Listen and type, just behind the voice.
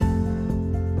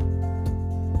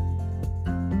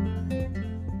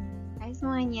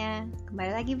semuanya,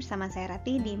 kembali lagi bersama saya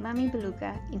Rati di Mami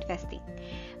Beluga Investing.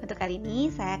 Untuk kali ini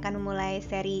saya akan memulai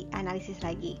seri analisis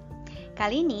lagi.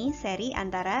 Kali ini seri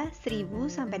antara 1.000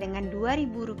 sampai dengan 2.000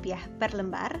 rupiah per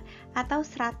lembar atau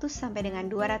 100 sampai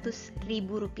dengan 200.000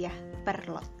 rupiah per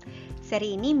lot.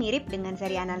 Seri ini mirip dengan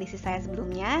seri analisis saya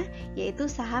sebelumnya,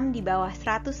 yaitu saham di bawah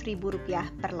 100.000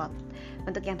 rupiah per lot.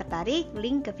 Untuk yang tertarik,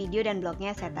 link ke video dan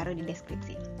blognya saya taruh di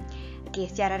deskripsi. Oke,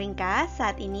 secara ringkas,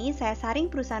 saat ini saya saring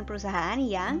perusahaan-perusahaan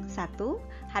yang satu,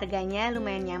 harganya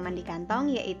lumayan nyaman di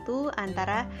kantong, yaitu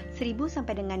antara 1.000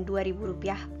 sampai dengan 2.000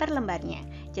 rupiah per lembarnya.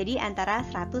 Jadi antara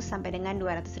 100 sampai dengan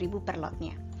 200.000 per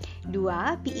lotnya.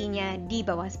 2, PI-nya di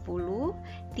bawah 10.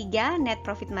 3, net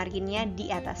profit marginnya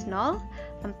di atas 0.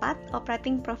 4,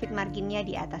 operating profit marginnya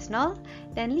di atas 0.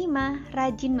 Dan 5,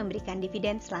 rajin memberikan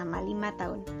dividen selama 5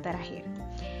 tahun terakhir.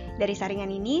 Dari saringan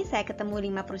ini saya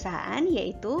ketemu 5 perusahaan,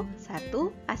 yaitu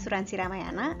 1. Asuransi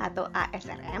Ramayana atau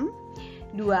ASRM.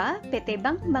 2. PT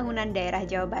Bank Pembangunan Daerah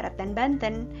Jawa Barat dan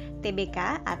Banten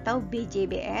TBK atau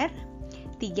BJBR.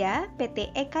 3.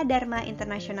 PT Eka Dharma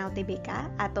International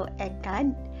TBK atau EKA.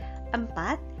 4.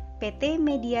 PT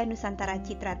Media Nusantara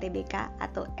Citra TBK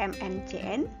atau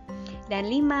MNCN. Dan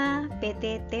 5.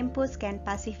 PT Tempo Scan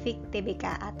Pacific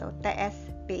TBK atau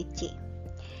TSPC.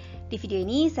 Di video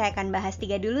ini saya akan bahas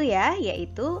 3 dulu ya,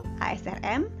 yaitu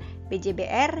ASRM,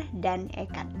 BJBR, dan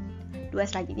EKAD.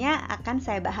 2 selanjutnya akan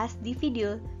saya bahas di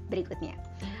video berikutnya.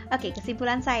 Oke,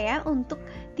 kesimpulan saya untuk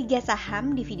 3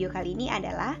 saham di video kali ini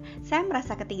adalah saya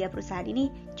merasa ketiga perusahaan ini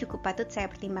cukup patut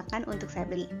saya pertimbangkan untuk saya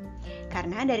beli.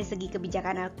 Karena dari segi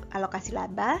kebijakan alokasi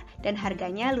laba dan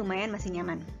harganya lumayan masih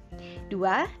nyaman.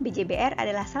 2. BJBR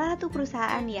adalah salah satu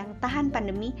perusahaan yang tahan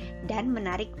pandemi dan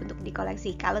menarik untuk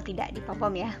dikoleksi kalau tidak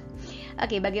dipom-pom ya.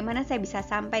 Oke, bagaimana saya bisa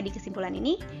sampai di kesimpulan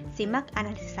ini? Simak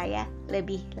analisis saya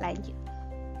lebih lanjut.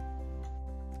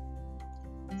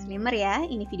 Disclaimer ya,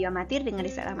 ini video amatir dengan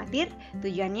riset amatir.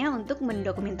 Tujuannya untuk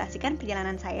mendokumentasikan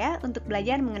perjalanan saya untuk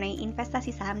belajar mengenai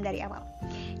investasi saham dari awal.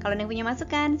 Kalau yang punya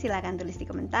masukan, silakan tulis di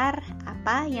komentar.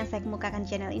 Apa yang saya kemukakan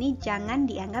channel ini jangan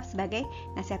dianggap sebagai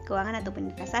nasihat keuangan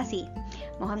ataupun investasi.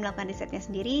 Mohon melakukan risetnya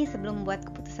sendiri sebelum membuat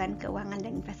keputusan keuangan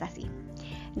dan investasi.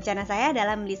 Rencana saya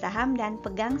adalah membeli saham dan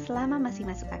pegang selama masih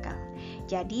masuk akal.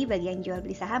 Jadi bagi yang jual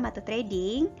beli saham atau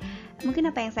trading,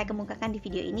 mungkin apa yang saya kemukakan di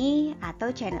video ini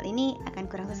atau channel ini akan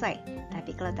kurang sesuai.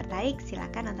 Tapi kalau tertarik,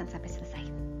 silakan nonton sampai selesai.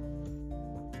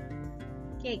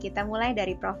 Oke, kita mulai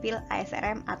dari profil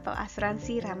ASRM atau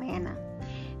Asuransi Ramayana.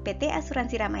 PT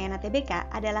Asuransi Ramayana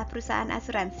TBK adalah perusahaan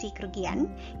asuransi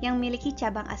kerugian yang memiliki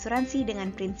cabang asuransi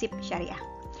dengan prinsip syariah.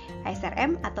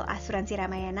 ASRM atau Asuransi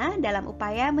Ramayana dalam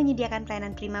upaya menyediakan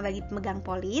pelayanan prima bagi pemegang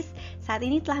polis saat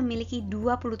ini telah memiliki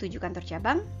 27 kantor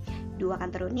cabang, 2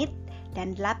 kantor unit,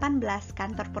 dan 18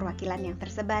 kantor perwakilan yang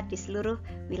tersebar di seluruh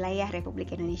wilayah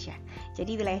Republik Indonesia.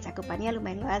 Jadi wilayah cakupannya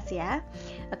lumayan luas ya.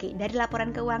 Oke, dari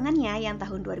laporan keuangannya yang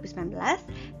tahun 2019,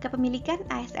 kepemilikan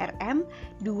ASRM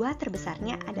 2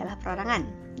 terbesarnya adalah perorangan,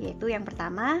 yaitu yang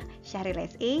pertama Syahril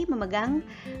SE memegang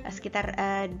sekitar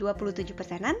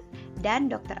 27%-an dan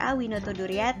Dr. A. Winoto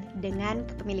Duryat dengan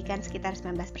kepemilikan sekitar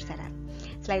 19%-an.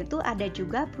 Selain itu ada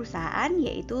juga perusahaan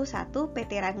yaitu 1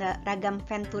 PT Ragam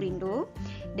Venturindo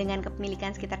dengan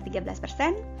kepemilikan sekitar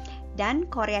 13% dan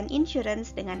Korean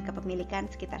Insurance dengan kepemilikan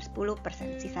sekitar 10%.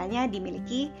 Sisanya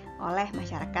dimiliki oleh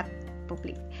masyarakat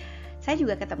publik. Saya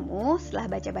juga ketemu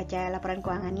setelah baca-baca laporan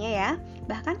keuangannya ya,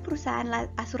 bahkan perusahaan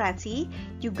asuransi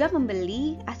juga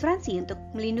membeli asuransi untuk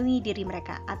melindungi diri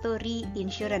mereka atau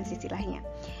reinsurance istilahnya.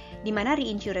 Di mana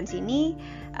reinsurance ini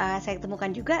saya temukan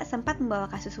juga sempat membawa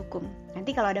kasus hukum.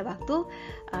 Nanti kalau ada waktu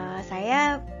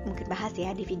saya mungkin bahas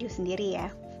ya di video sendiri ya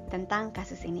tentang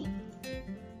kasus ini.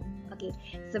 Oke,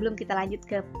 sebelum kita lanjut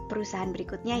ke perusahaan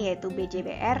berikutnya yaitu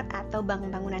BJBR atau Bank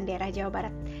Pembangunan Daerah Jawa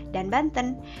Barat dan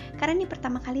Banten. Karena ini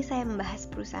pertama kali saya membahas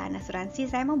perusahaan asuransi,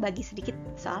 saya mau bagi sedikit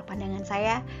soal pandangan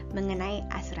saya mengenai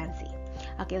asuransi.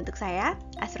 Oke, untuk saya,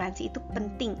 asuransi itu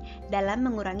penting dalam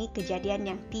mengurangi kejadian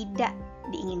yang tidak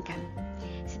diinginkan.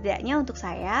 Setidaknya untuk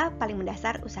saya, paling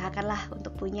mendasar usahakanlah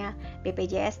untuk punya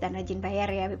BPJS dan rajin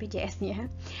bayar ya BPJS-nya.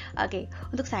 Oke,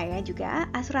 untuk saya juga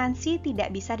asuransi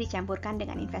tidak bisa dicampurkan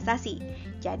dengan investasi.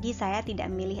 Jadi saya tidak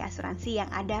memilih asuransi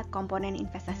yang ada komponen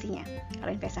investasinya.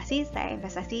 Kalau investasi, saya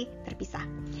investasi terpisah.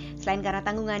 Selain karena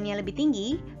tanggungannya lebih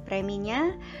tinggi,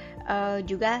 preminya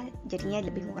juga jadinya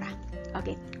lebih murah.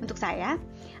 Oke, untuk saya,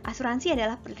 asuransi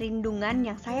adalah perlindungan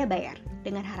yang saya bayar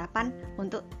dengan harapan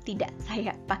untuk tidak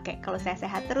saya pakai. Kalau saya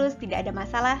sehat terus, tidak ada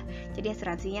masalah, jadi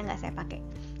asuransinya nggak saya pakai.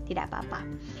 Tidak apa-apa.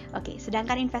 Oke,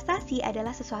 sedangkan investasi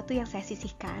adalah sesuatu yang saya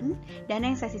sisihkan,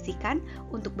 dana yang saya sisihkan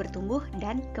untuk bertumbuh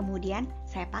dan kemudian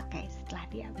saya pakai setelah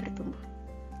dia bertumbuh.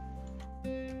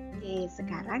 Oke,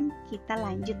 sekarang kita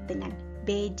lanjut dengan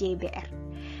BJBR.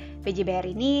 BJBR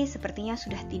ini sepertinya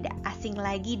sudah tidak asing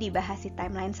lagi dibahas di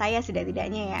timeline saya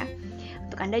setidaknya ya.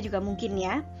 Untuk Anda juga mungkin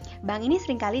ya. Bank ini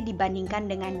seringkali dibandingkan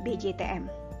dengan BJTM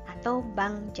atau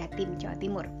Bank Jatim Jawa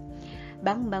Timur.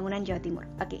 Bank Pembangunan Jawa Timur.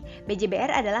 Oke, BJBR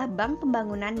adalah Bank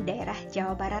Pembangunan Daerah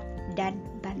Jawa Barat dan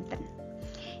Banten.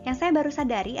 Yang saya baru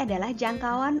sadari adalah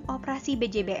jangkauan operasi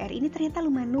BJBR ini ternyata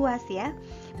lumayan luas ya,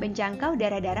 menjangkau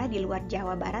daerah-daerah di luar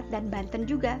Jawa Barat dan Banten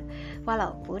juga.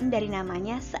 Walaupun dari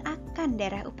namanya seakan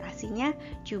daerah operasinya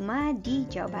cuma di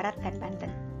Jawa Barat dan Banten.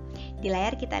 Di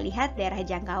layar kita lihat daerah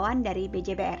jangkauan dari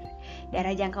BJBR.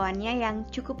 Daerah jangkauannya yang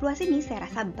cukup luas ini saya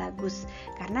rasa bagus,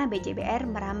 karena BJBR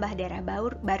merambah daerah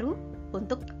baru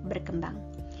untuk berkembang.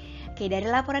 Oke, dari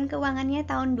laporan keuangannya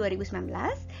tahun 2019,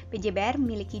 BJBR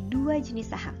memiliki 2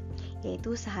 jenis saham,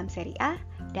 yaitu saham seri A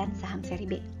dan saham seri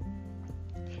B.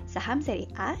 Saham seri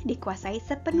A dikuasai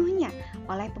sepenuhnya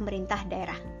oleh pemerintah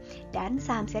daerah, dan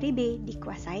saham seri B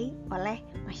dikuasai oleh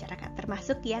masyarakat,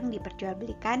 termasuk yang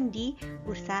diperjualbelikan di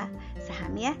bursa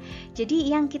saham ya.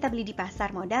 Jadi yang kita beli di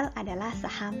pasar modal adalah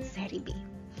saham seri B.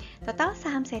 Total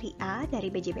saham seri A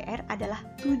dari BJBR adalah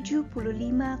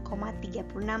 75,36%.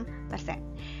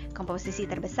 Komposisi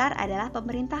terbesar adalah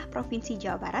pemerintah Provinsi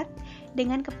Jawa Barat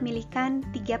dengan kepemilikan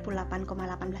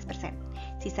 38,18%.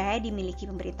 Sisanya dimiliki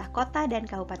pemerintah kota dan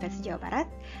kabupaten se-Jawa Barat,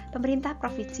 pemerintah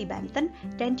Provinsi Banten,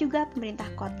 dan juga pemerintah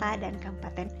kota dan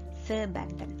kabupaten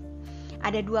se-Banten.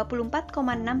 Ada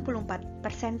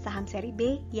 24,64% saham seri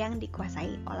B yang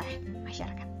dikuasai oleh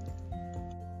masyarakat.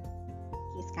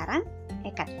 Oke, sekarang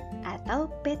EKAD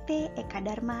atau PT Eka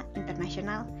Dharma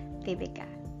International Tbk.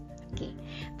 Oke,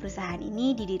 perusahaan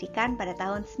ini didirikan pada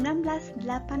tahun 1981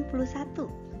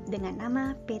 dengan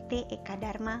nama PT Eka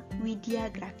Dharma Widya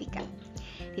Grafika.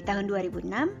 Di tahun 2006,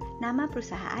 nama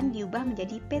perusahaan diubah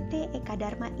menjadi PT Eka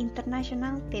Dharma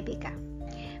International Tbk.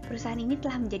 Perusahaan ini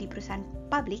telah menjadi perusahaan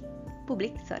publik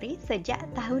sejak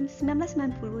tahun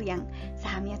 1990 yang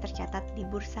sahamnya tercatat di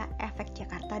Bursa Efek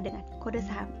Jakarta dengan kode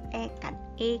saham EKAD.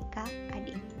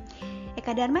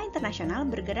 Eka Dharma International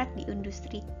bergerak di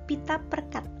industri pita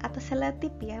perkat atau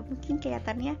selotip ya. Mungkin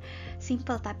kelihatannya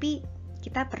simple, tapi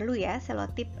kita perlu ya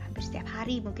selotip hampir setiap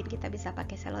hari, mungkin kita bisa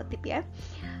pakai selotip ya.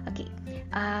 Oke,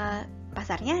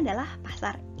 pasarnya adalah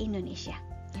pasar Indonesia.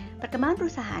 Perkembangan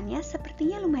perusahaannya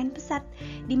sepertinya lumayan pesat,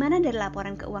 di mana dari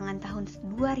laporan keuangan tahun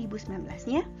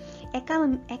 2019-nya,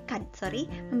 EKAD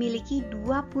memiliki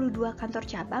 22 kantor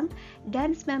cabang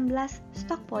dan 19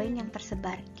 stock point yang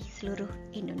tersebar di seluruh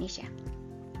Indonesia.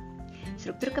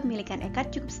 Struktur kepemilikan EKAD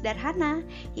cukup sederhana,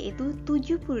 yaitu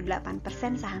 78%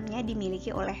 sahamnya dimiliki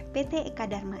oleh PT Eka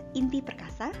Dharma Inti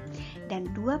Perkasa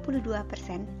dan 22%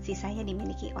 sisanya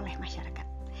dimiliki oleh masyarakat.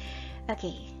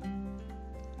 Oke.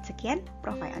 Sekian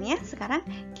profilnya. Sekarang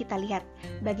kita lihat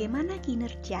bagaimana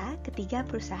kinerja ketiga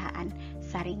perusahaan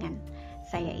saringan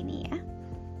saya ini ya.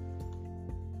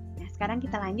 Nah, sekarang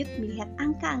kita lanjut melihat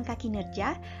angka-angka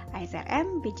kinerja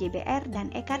ASRM, BJBR, dan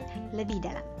EKAD lebih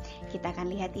dalam. Kita akan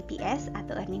lihat EPS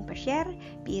atau earning per share,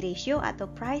 PE ratio atau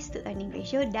price to earning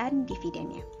ratio, dan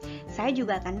dividennya. Saya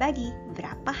juga akan bagi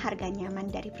berapa harga nyaman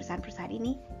dari perusahaan-perusahaan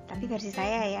ini, tapi versi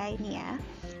saya ya ini ya.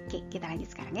 Oke, kita lanjut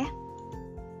sekarang ya.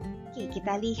 Oke,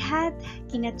 kita lihat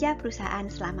kinerja perusahaan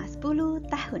selama 10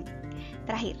 tahun.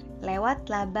 Terakhir, lewat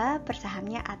laba per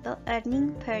sahamnya atau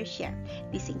earning per share,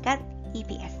 disingkat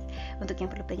EPS. Untuk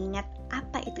yang perlu pengingat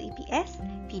apa itu EPS,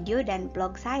 video dan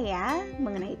blog saya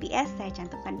mengenai EPS saya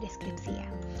cantumkan di deskripsi ya.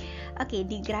 Oke,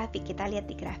 di grafik, kita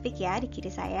lihat di grafik ya, di kiri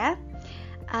saya.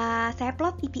 Saya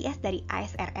plot EPS dari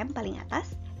ASRM paling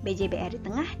atas, BJBR di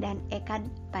tengah, dan EKAD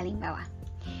paling bawah.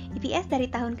 EPS dari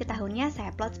tahun ke tahunnya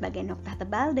saya plot sebagai nokta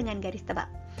tebal dengan garis tebal.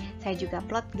 Saya juga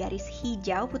plot garis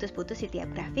hijau putus-putus di tiap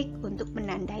grafik untuk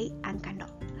menandai angka 0.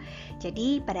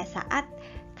 Jadi pada saat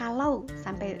kalau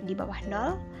sampai di bawah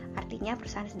 0, artinya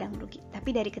perusahaan sedang merugi. Tapi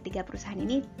dari ketiga perusahaan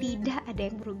ini tidak ada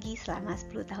yang merugi selama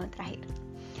 10 tahun terakhir.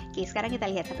 Oke, sekarang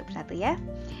kita lihat satu persatu ya.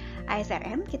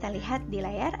 ASRM, kita lihat di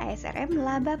layar, ASRM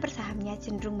laba per sahamnya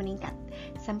cenderung meningkat.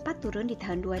 Sempat turun di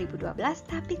tahun 2012,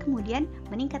 tapi kemudian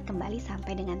meningkat kembali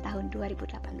sampai dengan tahun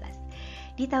 2018.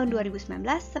 Di tahun 2019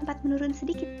 sempat menurun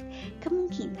sedikit.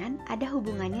 Kemungkinan ada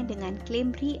hubungannya dengan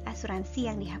klaim reasuransi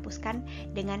yang dihapuskan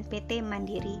dengan PT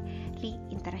Mandiri Ri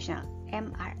International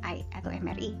MRI atau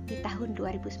MRI di tahun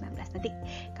 2019. Nanti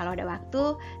kalau ada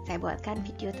waktu saya buatkan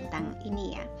video tentang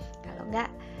ini ya. Kalau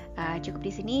enggak cukup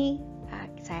di sini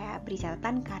saya beri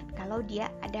catatan kalau dia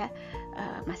ada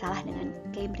masalah dengan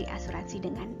klaim reasuransi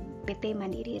dengan PT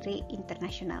Mandiri Re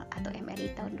International atau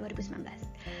MRI tahun 2019.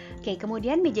 Oke,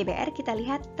 kemudian BJBR kita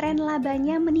lihat tren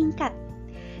labanya meningkat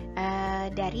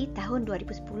dari tahun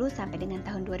 2010 sampai dengan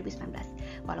tahun 2019.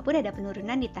 Walaupun ada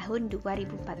penurunan di tahun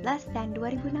 2014 dan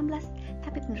 2016,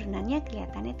 tapi penurunannya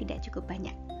kelihatannya tidak cukup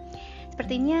banyak.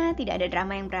 Sepertinya tidak ada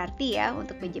drama yang berarti ya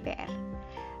untuk BJBR.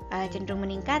 Cenderung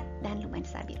meningkat dan lumayan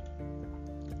stabil.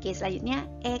 Oke, selanjutnya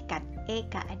EKAD,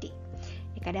 Eka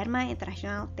Dharma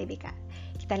International Tbk.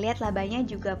 Kita lihat labanya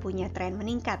juga punya tren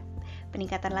meningkat.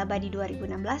 Peningkatan laba di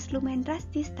 2016 lumayan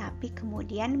drastis, tapi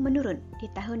kemudian menurun di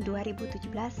tahun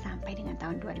 2017 sampai dengan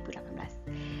tahun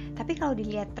 2018. Tapi kalau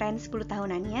dilihat tren 10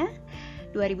 tahunannya,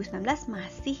 2019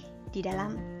 masih di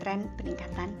dalam tren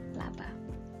peningkatan laba.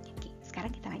 Oke,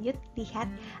 sekarang kita lanjut lihat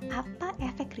apa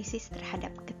efek krisis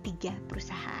terhadap ketiga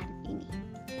perusahaan ini.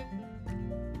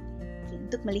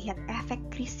 Untuk melihat efek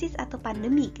krisis atau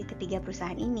pandemi ke ketiga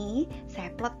perusahaan ini,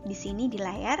 saya plot di sini di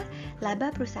layar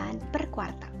laba perusahaan per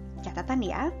kuartal. Catatan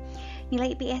ya,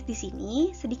 nilai EPS di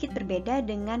sini sedikit berbeda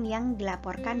dengan yang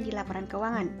dilaporkan di laporan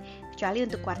keuangan, kecuali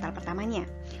untuk kuartal pertamanya.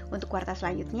 Untuk kuartal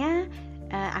selanjutnya,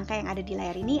 angka yang ada di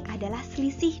layar ini adalah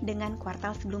selisih dengan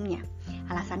kuartal sebelumnya.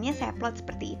 Alasannya saya plot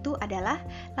seperti itu adalah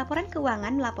laporan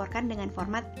keuangan melaporkan dengan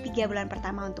format 3 bulan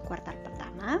pertama untuk kuartal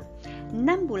pertama,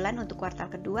 6 bulan untuk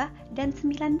kuartal kedua, dan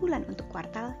 9 bulan untuk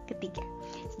kuartal ketiga.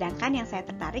 Sedangkan yang saya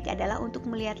tertarik adalah untuk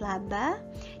melihat laba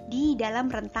di dalam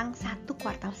rentang 1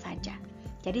 kuartal saja.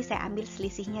 Jadi saya ambil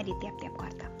selisihnya di tiap-tiap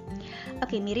kuartal.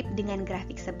 Oke, mirip dengan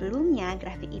grafik sebelumnya,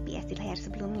 grafik EPS di layar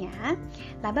sebelumnya,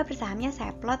 laba per sahamnya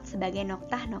saya plot sebagai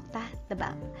noktah-noktah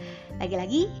tebal.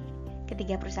 Lagi-lagi,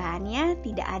 ketiga perusahaannya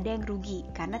tidak ada yang rugi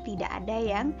karena tidak ada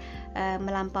yang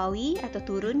melampaui atau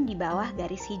turun di bawah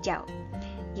garis hijau.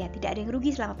 Ya, tidak ada yang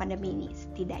rugi selama pandemi ini,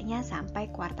 setidaknya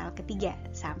sampai kuartal ketiga,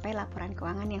 sampai laporan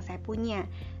keuangan yang saya punya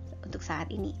untuk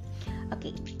saat ini.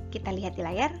 Oke, kita lihat di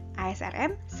layar,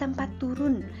 ASRM sempat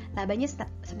turun, labanya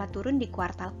sempat turun di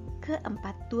kuartal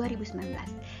keempat 2019,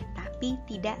 tapi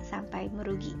tidak sampai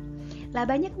merugi.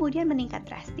 Labanya kemudian meningkat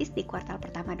drastis di kuartal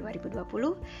pertama 2020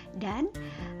 dan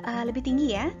lebih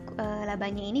tinggi ya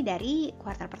labanya ini dari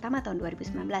kuartal pertama tahun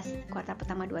 2019, kuartal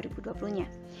pertama 2020-nya.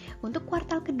 Untuk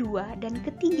kuartal kedua dan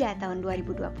ketiga tahun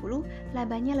 2020,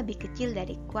 labanya lebih kecil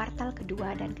dari kuartal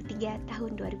kedua dan ketiga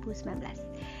tahun 2019.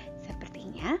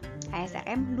 Sepertinya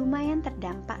ASRM lumayan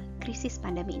terdampak krisis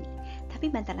pandemi ini,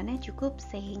 tapi bantalannya cukup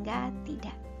sehingga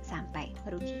tidak sampai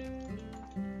merugi.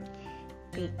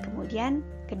 Oke, kemudian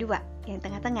kedua, yang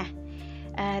tengah-tengah,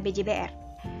 BJBR,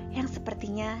 yang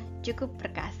sepertinya cukup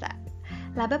perkasa.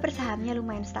 Laba per sahamnya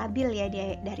lumayan stabil ya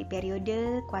dari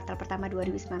periode kuartal pertama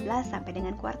 2019 sampai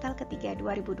dengan kuartal ketiga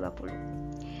 2020.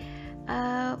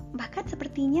 Bahkan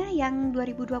sepertinya yang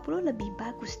 2020 lebih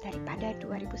bagus daripada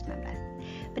 2019.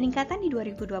 Peningkatan di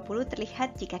 2020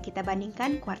 terlihat jika kita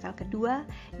bandingkan kuartal kedua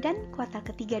dan kuartal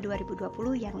ketiga 2020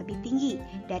 yang lebih tinggi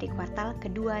dari kuartal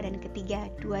kedua dan ketiga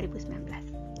 2019.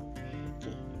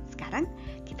 Oke, sekarang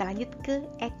kita lanjut ke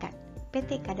EKAD,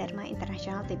 PT Eka Dharma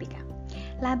International Tbk.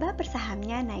 Laba per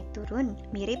sahamnya naik turun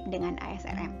mirip dengan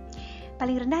ASRM.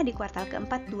 Paling rendah di kuartal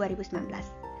keempat 2019.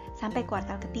 Sampai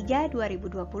kuartal ketiga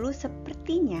 2020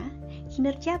 sepertinya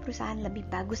kinerja perusahaan lebih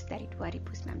bagus dari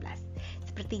 2019.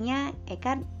 Sepertinya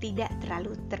Eka tidak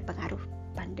terlalu terpengaruh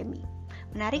pandemi.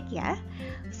 Menarik ya,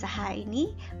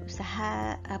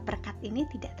 usaha perkat ini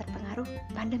tidak terpengaruh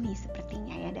pandemi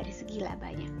sepertinya ya dari segi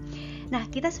labanya. Nah,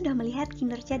 kita sudah melihat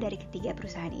kinerja dari ketiga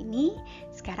perusahaan ini.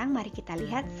 Sekarang mari kita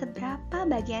lihat seberapa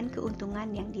bagian keuntungan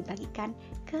yang dibagikan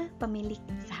ke pemilik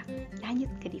saham.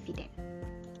 Lanjut ke dividen.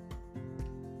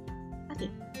 Oke,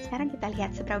 sekarang kita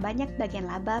lihat seberapa banyak bagian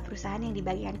laba perusahaan yang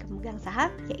dibagikan ke pemegang saham,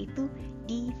 yaitu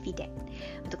dividen.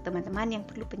 Untuk teman-teman yang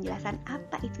perlu penjelasan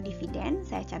apa itu dividen,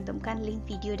 saya cantumkan link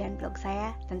video dan blog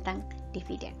saya tentang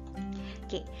dividen.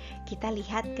 Oke, kita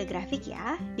lihat ke grafik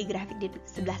ya. Di grafik di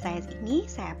sebelah saya ini,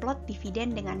 saya plot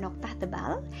dividen dengan noktah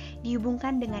tebal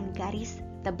dihubungkan dengan garis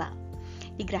tebal.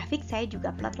 Di grafik saya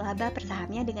juga plot laba per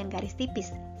sahamnya dengan garis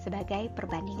tipis sebagai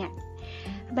perbandingan.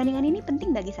 Perbandingan ini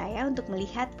penting bagi saya untuk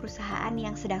melihat perusahaan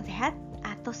yang sedang sehat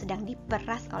atau sedang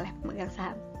diperas oleh pemegang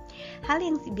saham. Hal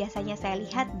yang biasanya saya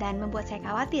lihat dan membuat saya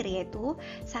khawatir yaitu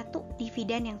 1.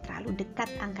 Dividen yang terlalu dekat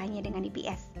angkanya dengan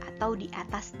EPS atau di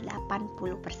atas 80%.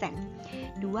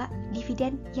 2.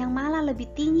 Dividen yang malah lebih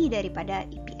tinggi daripada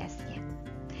EPS-nya.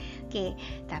 Oke,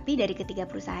 tapi dari ketiga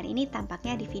perusahaan ini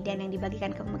tampaknya dividen yang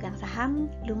dibagikan ke pemegang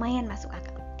saham lumayan masuk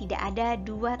akal. Tidak ada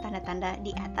dua tanda-tanda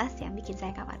di atas yang bikin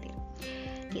saya khawatir.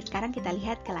 Oke, sekarang kita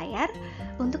lihat ke layar.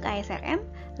 Untuk ASRM,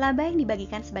 laba yang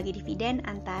dibagikan sebagai dividen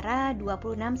antara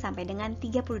 26 sampai dengan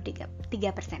 33%.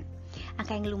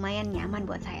 Angka yang lumayan nyaman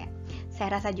buat saya.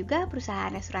 Saya rasa juga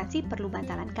perusahaan asuransi perlu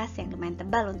bantalan kas yang lumayan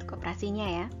tebal untuk operasinya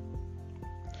ya.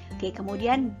 Oke,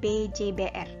 kemudian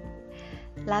BJBR.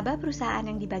 Laba perusahaan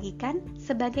yang dibagikan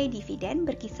sebagai dividen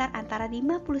berkisar antara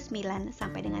 59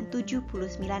 sampai dengan 79%.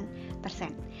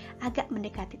 Agak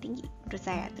mendekati tinggi menurut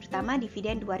saya, terutama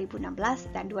dividen 2016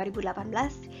 dan 2018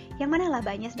 yang mana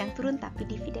labanya sedang turun tapi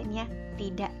dividennya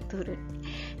tidak turun.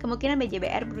 Kemungkinan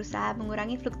BJBR berusaha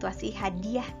mengurangi fluktuasi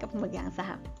hadiah ke pemegang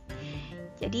saham.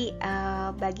 Jadi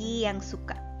bagi yang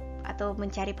suka atau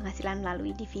mencari penghasilan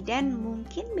melalui dividen,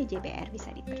 mungkin BJBR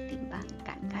bisa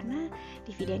dipertimbangkan karena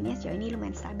dividennya sejauh ini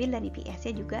lumayan stabil dan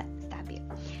EPS-nya juga stabil.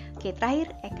 Oke,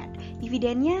 terakhir Ekan.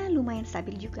 Dividennya lumayan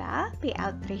stabil juga,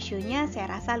 payout ratio-nya saya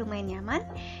rasa lumayan nyaman,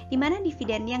 di mana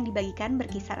dividen yang dibagikan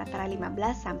berkisar antara 15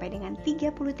 sampai dengan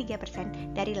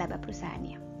 33% dari laba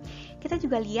perusahaannya. Kita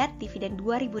juga lihat dividen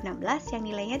 2016 yang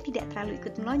nilainya tidak terlalu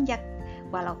ikut melonjak,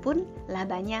 walaupun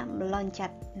labanya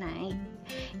meloncat naik.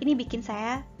 Ini bikin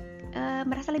saya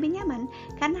merasa lebih nyaman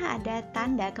karena ada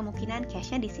tanda kemungkinan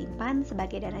cashnya disimpan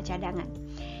sebagai dana cadangan.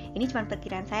 Ini cuma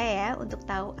perkiraan saya ya, untuk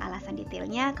tahu alasan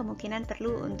detailnya kemungkinan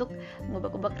perlu untuk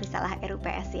ngubek-ngubek risalah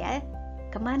RUPS ya,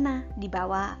 kemana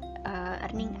dibawa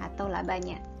earning atau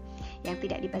labanya yang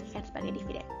tidak dibagikan sebagai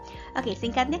dividen. Oke,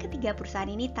 singkatnya ketiga perusahaan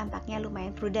ini tampaknya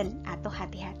lumayan prudent atau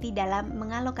hati-hati dalam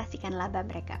mengalokasikan laba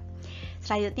mereka.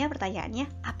 Selanjutnya pertanyaannya,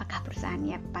 apakah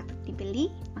perusahaannya patut dibeli?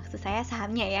 Maksud saya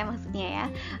sahamnya ya, maksudnya ya.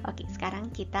 Oke, sekarang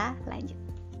kita lanjut.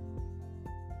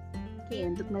 Oke,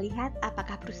 untuk melihat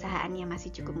apakah perusahaannya masih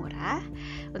cukup murah,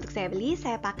 untuk saya beli,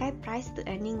 saya pakai price to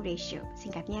earning ratio,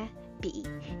 singkatnya PE.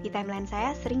 Di timeline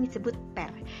saya sering disebut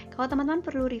PER. Kalau teman-teman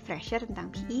perlu refresher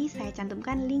tentang PE, saya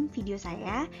cantumkan link video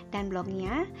saya dan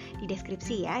blognya di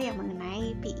deskripsi ya, yang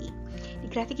mengenai PE. Di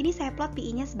grafik ini saya plot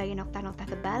PE-nya sebagai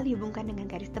nokta-nokta tebal dihubungkan dengan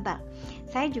garis tebal.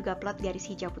 Saya juga plot garis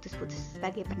hijau putus-putus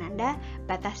sebagai penanda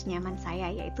batas nyaman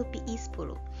saya, yaitu PE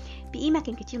 10. PE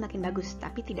makin kecil makin bagus,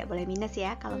 tapi tidak boleh minus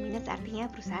ya. Kalau minus artinya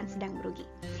perusahaan sedang merugi.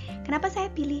 Kenapa saya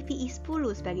pilih PE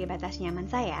 10 sebagai batas nyaman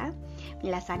saya?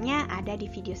 Penjelasannya ada di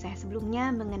video saya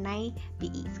sebelumnya mengenai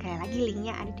PE. Sekali lagi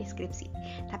linknya ada di deskripsi.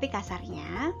 Tapi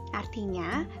kasarnya,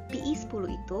 artinya PE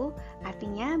 10 itu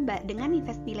artinya dengan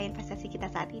nilai investasi kita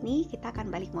saat ini, kita akan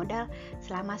balik modal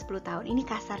selama 10 tahun. Ini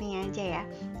kasarnya aja ya.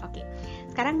 Oke,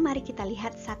 sekarang mari kita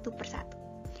lihat satu persatu.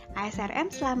 ASRM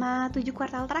selama 7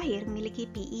 kuartal terakhir memiliki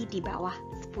PE di bawah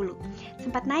 10.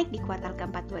 Sempat naik di kuartal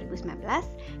keempat 2019.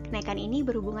 Kenaikan ini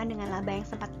berhubungan dengan laba yang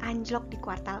sempat anjlok di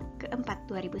kuartal keempat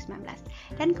 2019.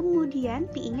 Dan kemudian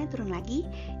PE-nya turun lagi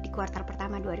di kuartal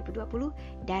pertama 2020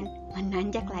 dan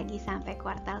menanjak lagi sampai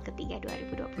kuartal ketiga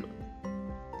 2020.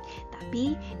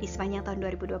 Tapi di sepanjang tahun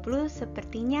 2020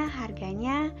 sepertinya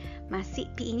harganya masih,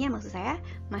 PE-nya maksud saya,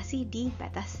 masih di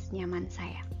batas nyaman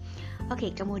saya.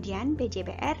 Oke, kemudian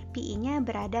BJBR PE-nya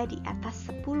berada di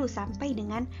atas 10 sampai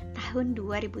dengan tahun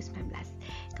 2019.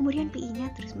 Kemudian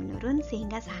PE-nya terus menurun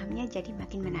sehingga sahamnya jadi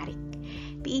makin menarik.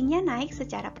 PE-nya naik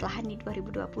secara perlahan di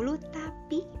 2020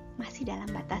 tapi masih dalam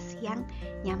batas yang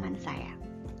nyaman saya.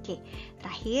 Oke,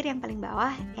 terakhir yang paling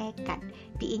bawah Ekan.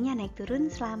 PE-nya naik turun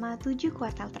selama 7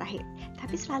 kuartal terakhir,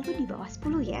 tapi selalu di bawah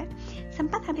 10 ya.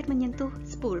 Sempat hampir menyentuh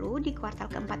 10 di kuartal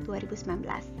keempat 2019.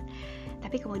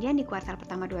 Tapi kemudian di kuartal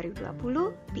pertama 2020,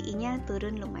 PE-nya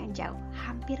turun lumayan jauh,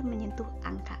 hampir menyentuh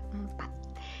angka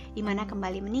 4, di mana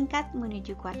kembali meningkat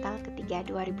menuju kuartal ketiga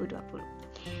 2020.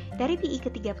 Dari PE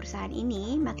ketiga perusahaan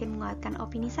ini makin menguatkan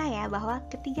opini saya bahwa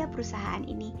ketiga perusahaan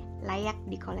ini layak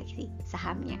dikoleksi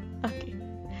sahamnya.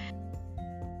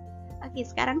 Oke,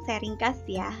 sekarang saya ringkas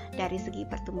ya, dari segi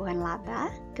pertumbuhan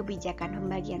laba, kebijakan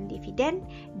pembagian dividen,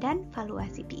 dan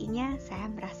valuasi PE-nya,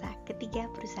 saya merasa ketiga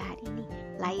perusahaan ini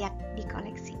layak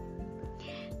dikoleksi.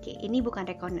 Oke, ini bukan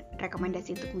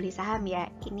rekomendasi untuk beli saham ya,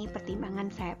 ini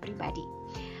pertimbangan saya pribadi.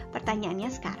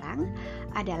 Pertanyaannya sekarang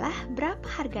adalah berapa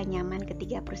harga nyaman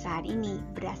ketiga perusahaan ini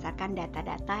berdasarkan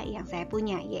data-data yang saya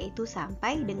punya, yaitu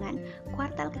sampai dengan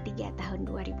kuartal ketiga tahun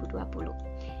 2020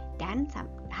 dan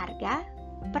harga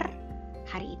per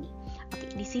hari ini.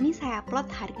 Oke, di sini saya plot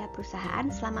harga perusahaan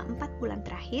selama 4 bulan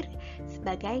terakhir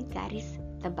sebagai garis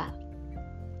tebal.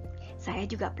 Saya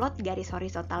juga plot garis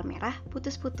horizontal merah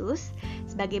putus-putus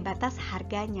sebagai batas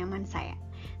harga nyaman saya.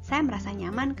 Saya merasa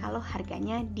nyaman kalau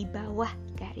harganya di bawah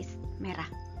garis merah.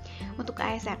 Untuk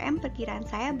ASRM, perkiraan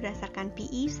saya berdasarkan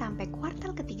PE sampai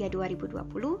kuartal ketiga 2020,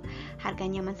 harga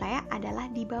nyaman saya adalah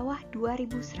di bawah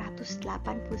Rp2.189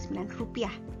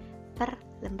 per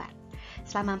lembar.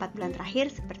 Selama 4 bulan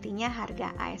terakhir, sepertinya harga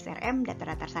ASRM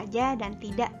datar-datar saja dan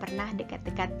tidak pernah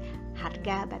dekat-dekat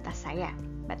harga batas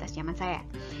nyaman saya.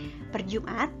 Per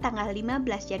Jumat, tanggal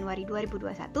 15 Januari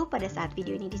 2021, pada saat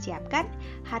video ini disiapkan,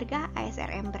 harga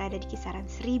ASRM berada di kisaran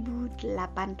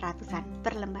 1.800-an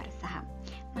per lembar saham.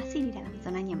 Masih di dalam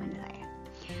zona nyaman saya.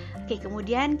 Oke,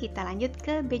 kemudian kita lanjut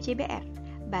ke BJBR.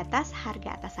 batas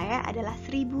harga atas saya adalah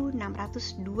 1.626.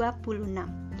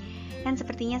 Dan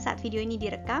sepertinya saat video ini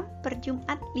direkam, per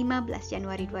Jumat 15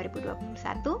 Januari 2021,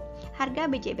 harga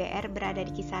BJBR berada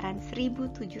di kisaran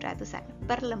 1.700-an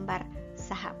per lembar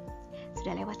saham.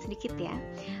 Sudah lewat sedikit ya.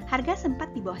 Harga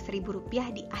sempat di bawah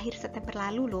Rp1.000 di akhir September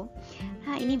lalu loh.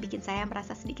 Nah, ini bikin saya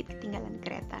merasa sedikit ketinggalan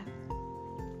kereta.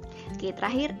 Oke,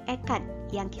 terakhir Ekan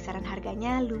yang kisaran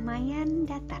harganya lumayan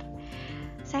datar.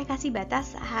 Saya kasih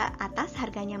batas atas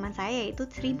harga nyaman saya yaitu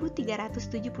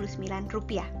Rp1.379.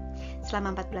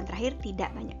 Selama 4 bulan terakhir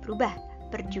tidak banyak berubah.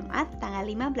 Per Jumat tanggal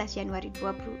 15 Januari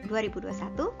 2021,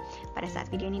 pada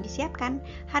saat video ini disiapkan,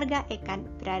 harga Ekan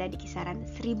berada di kisaran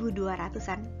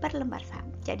 1.200-an per lembar saham.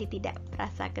 Jadi tidak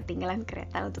merasa ketinggalan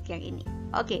kereta untuk yang ini.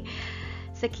 Oke,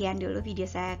 sekian dulu video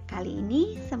saya kali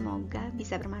ini. Semoga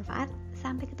bisa bermanfaat.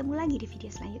 Sampai ketemu lagi di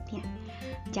video selanjutnya.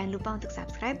 Jangan lupa untuk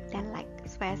subscribe dan like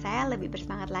supaya saya lebih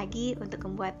bersemangat lagi untuk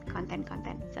membuat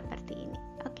konten-konten seperti ini.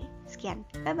 Oke, sekian.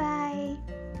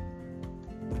 Bye-bye.